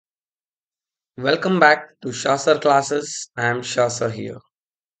Welcome back to Shah Sir Classes. I am Shah Sir here.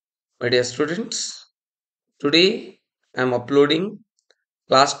 My dear students, today I am uploading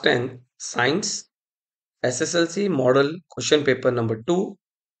class 10 Science SSLC Model Question Paper number 2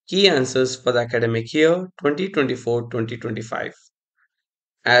 Key Answers for the academic year 2024-2025.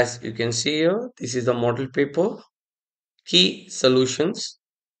 As you can see here, this is the model paper. Key solutions.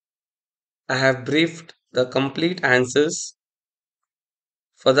 I have briefed the complete answers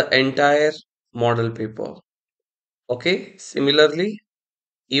for the entire model paper. Okay, similarly,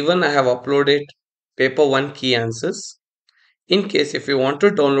 even I have uploaded paper 1 key answers. In case if you want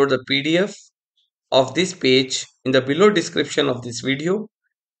to download the PDF of this page in the below description of this video,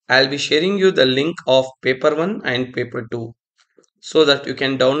 I'll be sharing you the link of paper 1 and paper 2 so that you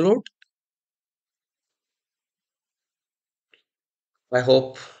can download. I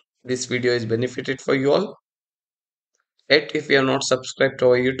hope this video is benefited for you all. Yet if you have not subscribed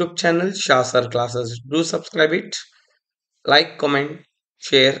to our YouTube channel Shah Sir Classes, do subscribe it. Like, comment,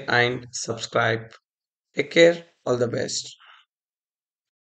 share and subscribe. Take care. All the best.